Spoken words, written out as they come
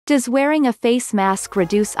Does wearing a face mask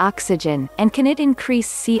reduce oxygen, and can it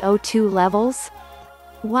increase CO2 levels?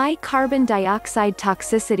 Why carbon dioxide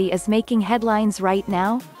toxicity is making headlines right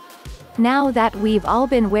now? Now that we've all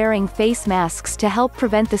been wearing face masks to help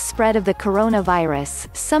prevent the spread of the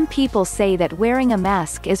coronavirus, some people say that wearing a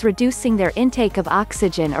mask is reducing their intake of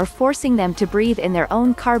oxygen or forcing them to breathe in their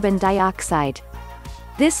own carbon dioxide.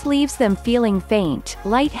 This leaves them feeling faint,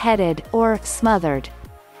 lightheaded, or smothered.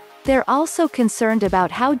 They're also concerned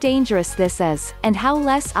about how dangerous this is, and how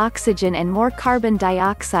less oxygen and more carbon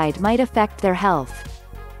dioxide might affect their health.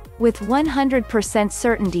 With 100%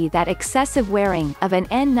 certainty that excessive wearing of an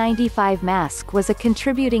N95 mask was a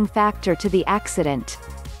contributing factor to the accident.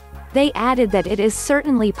 They added that it is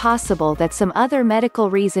certainly possible that some other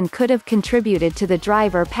medical reason could have contributed to the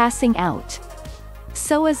driver passing out.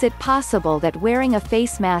 So is it possible that wearing a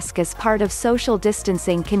face mask as part of social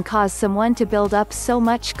distancing can cause someone to build up so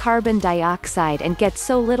much carbon dioxide and get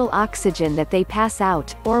so little oxygen that they pass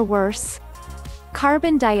out, or worse?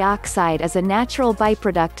 Carbon dioxide is a natural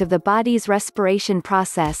byproduct of the body's respiration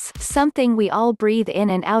process, something we all breathe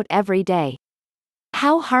in and out every day.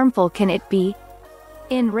 How harmful can it be?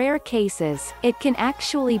 In rare cases, it can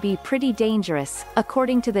actually be pretty dangerous,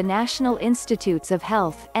 according to the National Institutes of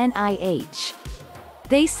Health, NIH.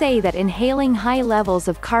 They say that inhaling high levels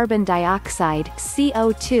of carbon dioxide,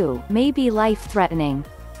 CO2, may be life-threatening.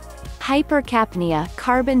 Hypercapnia,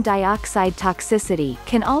 carbon dioxide toxicity,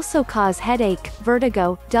 can also cause headache,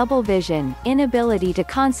 vertigo, double vision, inability to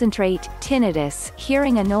concentrate, tinnitus,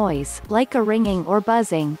 hearing a noise, like a ringing or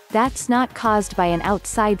buzzing, that's not caused by an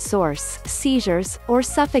outside source, seizures, or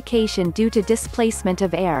suffocation due to displacement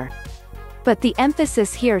of air. But the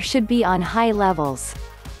emphasis here should be on high levels.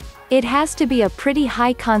 It has to be a pretty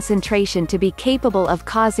high concentration to be capable of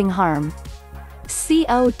causing harm.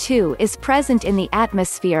 CO2 is present in the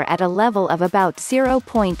atmosphere at a level of about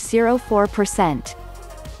 0.04%.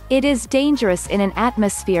 It is dangerous in an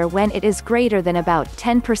atmosphere when it is greater than about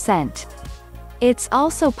 10%. It's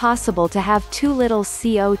also possible to have too little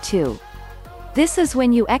CO2. This is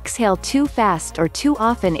when you exhale too fast or too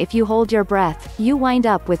often. If you hold your breath, you wind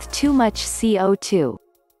up with too much CO2.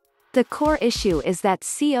 The core issue is that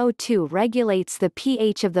CO2 regulates the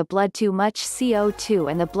pH of the blood. Too much CO2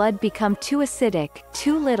 and the blood become too acidic,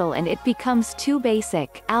 too little and it becomes too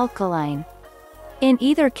basic, alkaline. In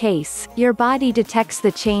either case, your body detects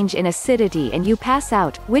the change in acidity and you pass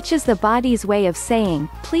out, which is the body's way of saying,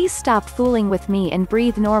 please stop fooling with me and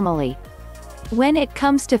breathe normally. When it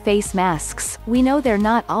comes to face masks, we know they're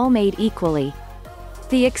not all made equally.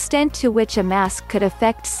 The extent to which a mask could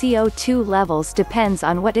affect CO2 levels depends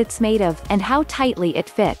on what it's made of, and how tightly it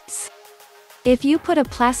fits. If you put a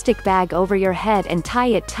plastic bag over your head and tie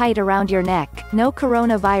it tight around your neck, no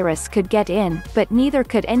coronavirus could get in, but neither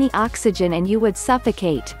could any oxygen and you would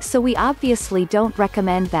suffocate, so we obviously don't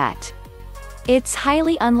recommend that. It's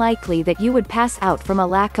highly unlikely that you would pass out from a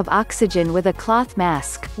lack of oxygen with a cloth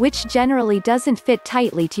mask, which generally doesn't fit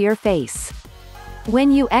tightly to your face.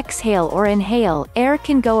 When you exhale or inhale, air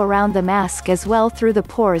can go around the mask as well through the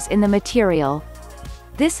pores in the material.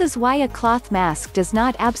 This is why a cloth mask does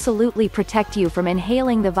not absolutely protect you from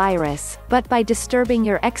inhaling the virus, but by disturbing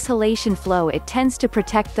your exhalation flow it tends to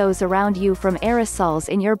protect those around you from aerosols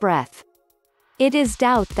in your breath. It is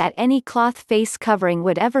doubt that any cloth face covering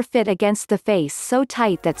would ever fit against the face so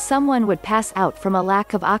tight that someone would pass out from a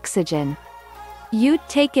lack of oxygen. You'd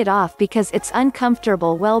take it off because it's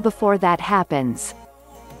uncomfortable well before that happens.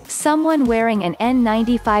 Someone wearing an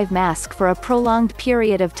N95 mask for a prolonged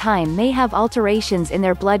period of time may have alterations in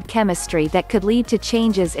their blood chemistry that could lead to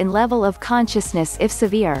changes in level of consciousness if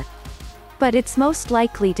severe. But it's most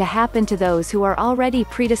likely to happen to those who are already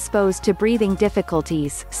predisposed to breathing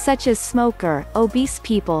difficulties, such as smoker, obese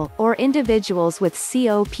people, or individuals with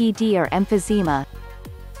COPD or emphysema.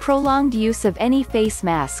 Prolonged use of any face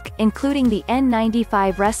mask, including the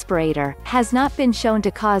N95 respirator, has not been shown to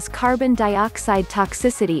cause carbon dioxide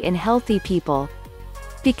toxicity in healthy people.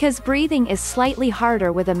 Because breathing is slightly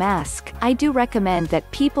harder with a mask, I do recommend that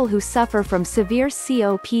people who suffer from severe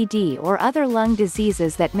COPD or other lung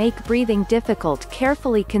diseases that make breathing difficult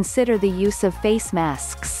carefully consider the use of face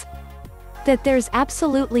masks. That there's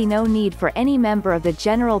absolutely no need for any member of the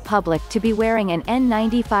general public to be wearing an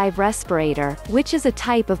N95 respirator, which is a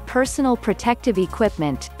type of personal protective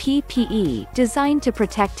equipment (PPE) designed to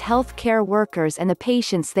protect healthcare workers and the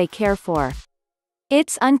patients they care for.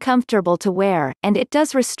 It's uncomfortable to wear, and it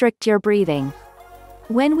does restrict your breathing.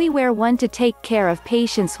 When we wear one to take care of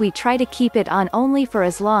patients, we try to keep it on only for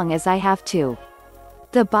as long as I have to.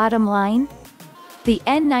 The bottom line? The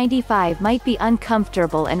N95 might be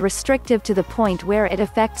uncomfortable and restrictive to the point where it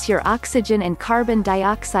affects your oxygen and carbon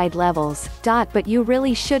dioxide levels, but you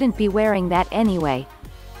really shouldn't be wearing that anyway.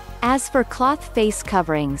 As for cloth face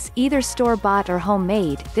coverings, either store-bought or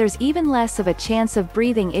homemade, there's even less of a chance of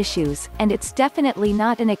breathing issues, and it's definitely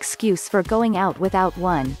not an excuse for going out without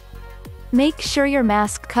one. Make sure your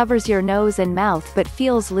mask covers your nose and mouth but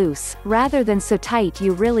feels loose, rather than so tight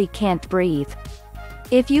you really can't breathe.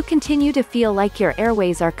 If you continue to feel like your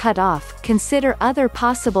airways are cut off, consider other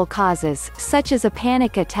possible causes, such as a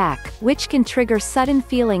panic attack, which can trigger sudden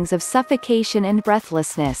feelings of suffocation and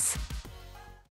breathlessness.